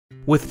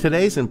With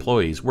today's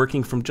employees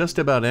working from just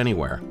about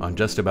anywhere on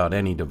just about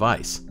any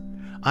device,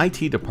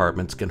 IT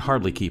departments can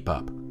hardly keep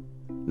up.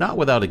 Not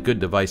without a good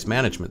device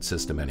management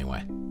system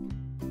anyway.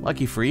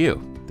 Lucky for you,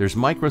 there's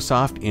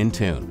Microsoft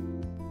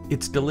Intune.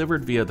 It's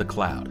delivered via the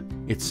cloud.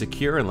 It's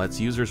secure and lets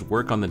users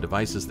work on the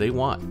devices they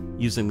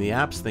want, using the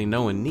apps they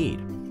know and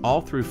need,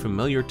 all through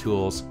familiar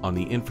tools on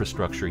the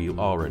infrastructure you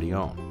already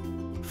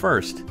own.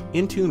 First,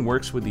 Intune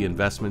works with the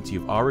investments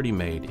you've already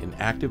made in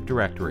Active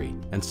Directory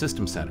and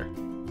System Center,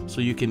 so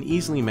you can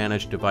easily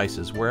manage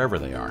devices wherever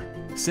they are.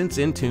 Since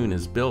Intune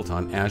is built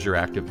on Azure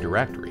Active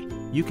Directory,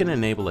 you can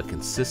enable a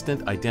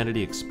consistent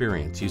identity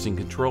experience using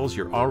controls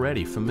you're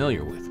already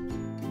familiar with.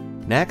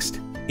 Next,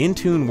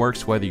 Intune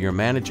works whether you're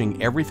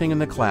managing everything in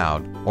the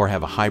cloud or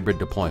have a hybrid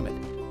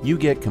deployment. You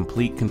get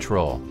complete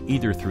control,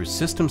 either through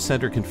System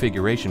Center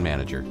Configuration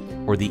Manager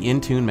or the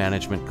Intune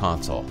Management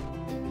Console.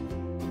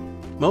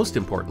 Most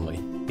importantly,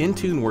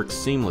 Intune works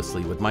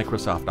seamlessly with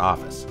Microsoft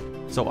Office,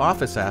 so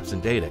Office apps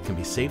and data can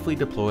be safely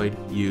deployed,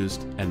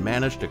 used, and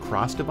managed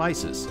across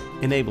devices,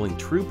 enabling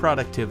true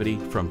productivity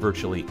from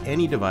virtually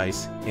any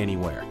device,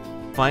 anywhere.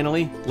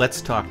 Finally,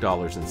 let's talk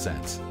dollars and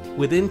cents.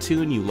 With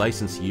Intune, you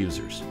license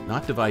users,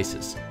 not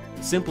devices,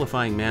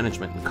 simplifying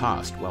management and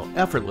cost while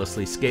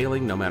effortlessly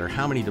scaling no matter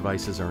how many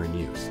devices are in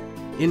use.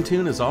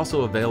 Intune is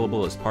also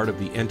available as part of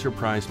the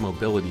Enterprise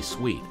Mobility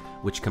Suite,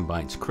 which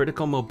combines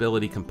critical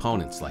mobility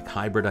components like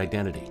hybrid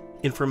identity,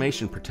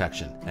 information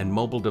protection, and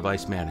mobile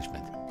device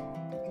management.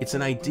 It's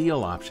an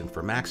ideal option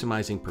for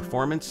maximizing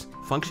performance,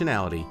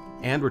 functionality,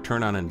 and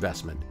return on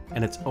investment,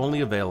 and it's only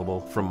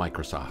available from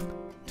Microsoft.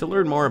 To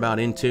learn more about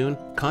Intune,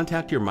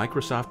 contact your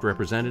Microsoft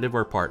representative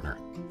or partner.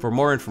 For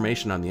more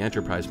information on the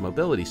Enterprise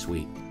Mobility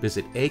Suite,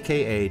 visit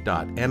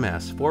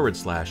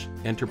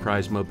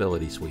aka.ms/Enterprise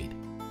Mobility Suite.